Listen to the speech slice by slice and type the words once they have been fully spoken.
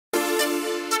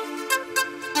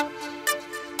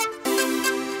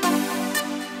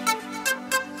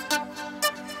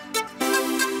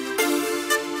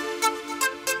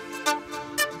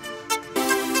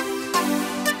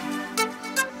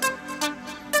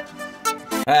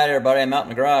Hi everybody, I'm out in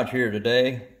the garage here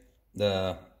today.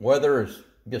 The weather is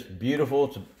just beautiful.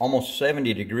 It's almost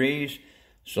 70 degrees.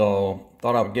 So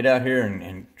thought I would get out here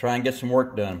and try and get some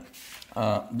work done.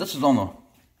 This is on the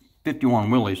 51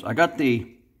 wheelies. I got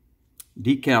the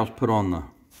decals put on the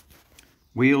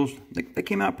wheels. They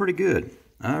came out pretty good.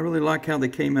 I really like how they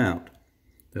came out.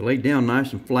 They laid down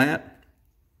nice and flat,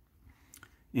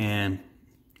 and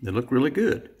they look really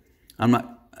good.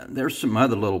 There's some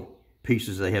other little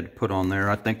pieces they had to put on there.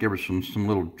 I think there were some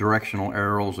little directional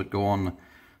arrows that go on the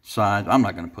sides. I'm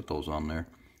not going to put those on there.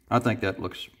 I think that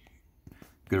looks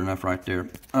good enough right there.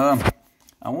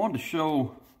 I wanted to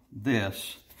show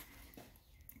this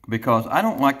because I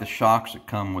don't like the shocks that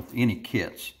come with any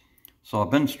kits. So I've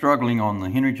been struggling on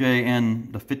the Henry J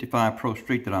and the 55 Pro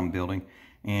Street that I'm building,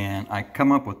 and I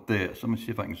come up with this. Let me see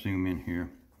if I can zoom in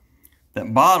here.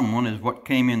 That bottom one is what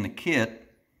came in the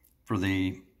kit for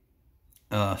the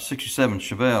 67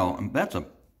 Chevelle, and that's a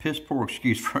piss poor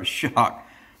excuse for a shock.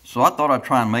 So I thought I'd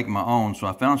try and make my own. So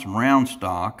I found some round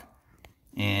stock,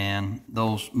 and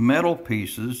those metal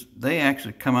pieces, they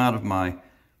actually come out of my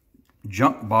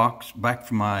junk box back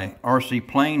from my RC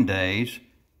plane days,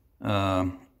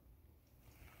 and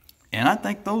I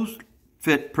think those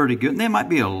fit pretty good. They might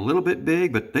be a little bit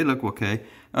big, but they look okay.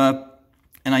 And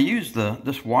I use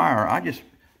this wire.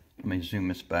 Let me zoom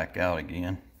this back out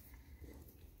again.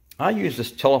 I use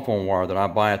this telephone wire that I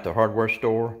buy at the hardware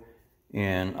store,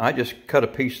 and I just cut a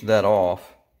piece of that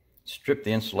off, stripped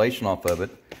the insulation off of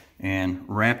it, and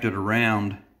wrapped it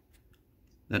around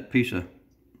that piece of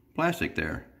plastic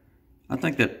there. I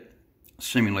think that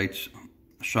simulates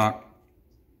a shock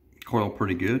coil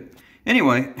pretty good.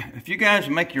 Anyway, if you guys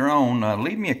make your own,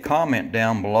 leave me a comment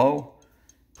down below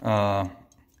how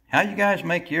you guys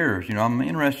make yours. You know, I'm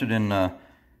interested in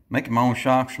making my own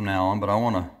shocks from now on, but I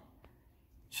want to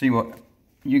see what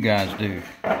you guys do.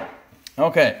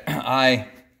 Okay,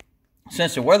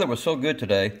 since the weather was so good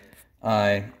today,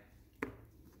 I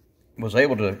was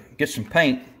able to get some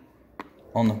paint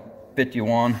on the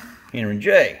 51 Henry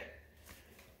J.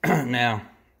 Now,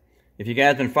 if you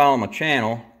guys been following my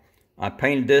channel, I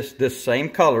painted this same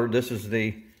color. This is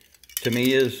the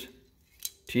Tamiya's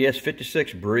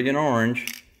TS-56 Brilliant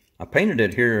Orange. I painted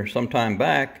it here some time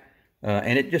back,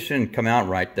 and it just didn't come out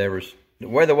right. The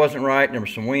weather wasn't right, there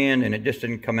was some wind, and it just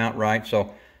didn't come out right.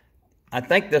 So I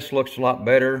think this looks a lot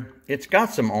better. It's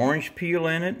got some orange peel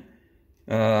in it.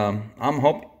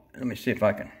 Let me see if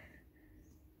I can,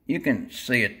 you can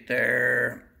see it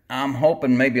there. I'm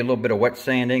hoping maybe a little bit of wet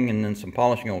sanding and then some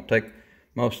polishing will take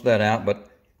most of that out, but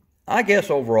I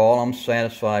guess overall I'm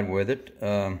satisfied with it.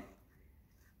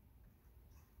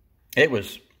 It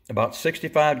was about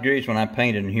 65 degrees when I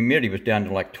painted, and humidity was down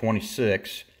to like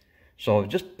 26. So it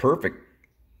was just perfect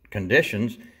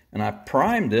conditions. And I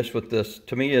primed this with this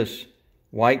Tamiya's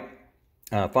white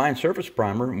fine surface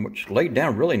primer, which laid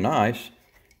down really nice,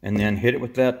 and then hit it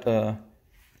with that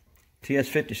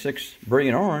TS-56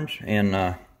 Brilliant Orange. And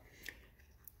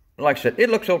like I said, it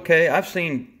looks okay. I've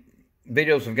seen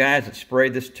videos of guys that spray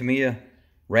this Tamiya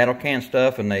rattle can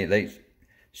stuff, and they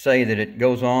say that it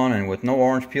goes on and with no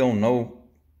orange peel, no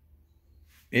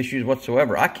issues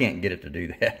whatsoever. I can't get it to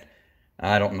do that.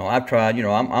 I don't know. I've tried, you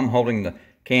know, I'm holding the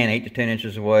can 8 to 10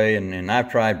 inches away, and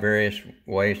I've tried various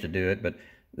ways to do it, but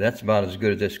that's about as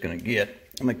good as it's going to get.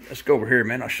 Let's go over here,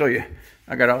 man. I'll show you.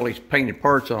 I got all these painted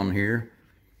parts on here.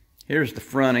 Here's the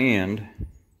front end.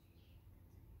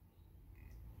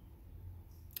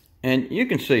 And you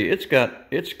can see it's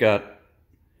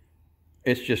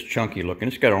just chunky looking.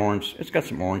 It's got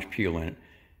some orange peel in it.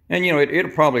 And you know,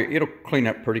 it'll clean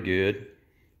up pretty good.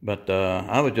 But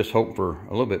I was just hoping for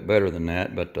a little bit better than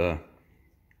that, but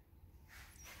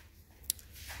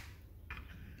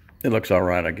it looks all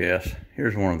right, I guess.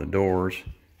 Here's one of the doors.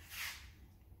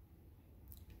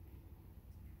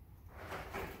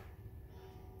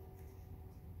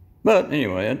 But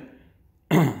anyway,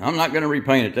 I'm not going to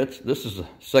repaint it. This is the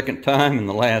second time and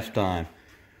the last time.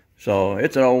 So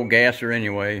it's an old gasser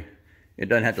anyway. It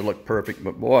doesn't have to look perfect,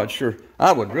 but boy,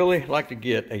 I would really like to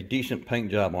get a decent paint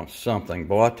job on something.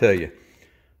 Boy, I tell you,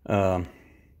 I'm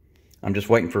just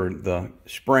waiting for the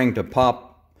spring to pop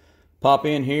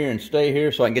in here and stay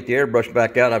here so I can get the airbrush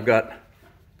back out. I've got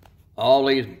all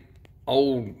these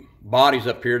old bodies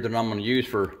up here that I'm going to use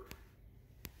for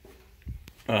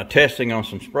testing on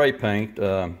some spray paint.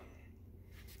 Gonna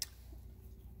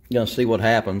see what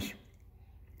happens.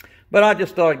 But I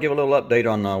just thought I'd give a little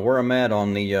update on where I'm at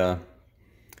on the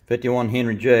 51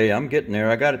 Henry J. I'm getting there.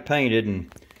 I got it painted,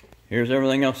 and here's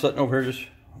everything else sitting over here just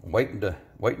waiting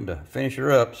to finish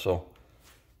her up. So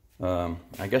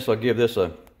I guess I'll give this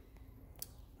a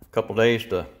couple days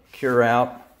to cure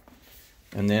out,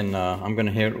 And then I'm going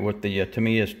to hit it with the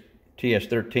Tamiya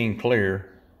TS-13 clear.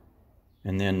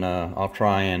 And then I'll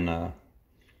try and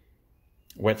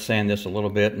wet sand this a little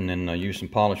bit, and then use some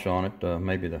polish on it,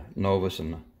 maybe the Novus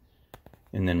and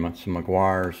then some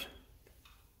Maguires.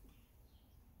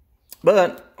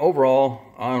 But overall,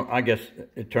 I guess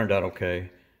it turned out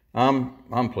okay.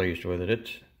 I'm pleased with it.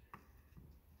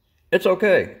 It's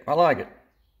okay. I like it.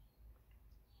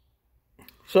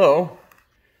 So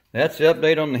that's the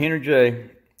update on the Henry J.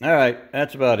 All right,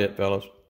 that's about it, fellas.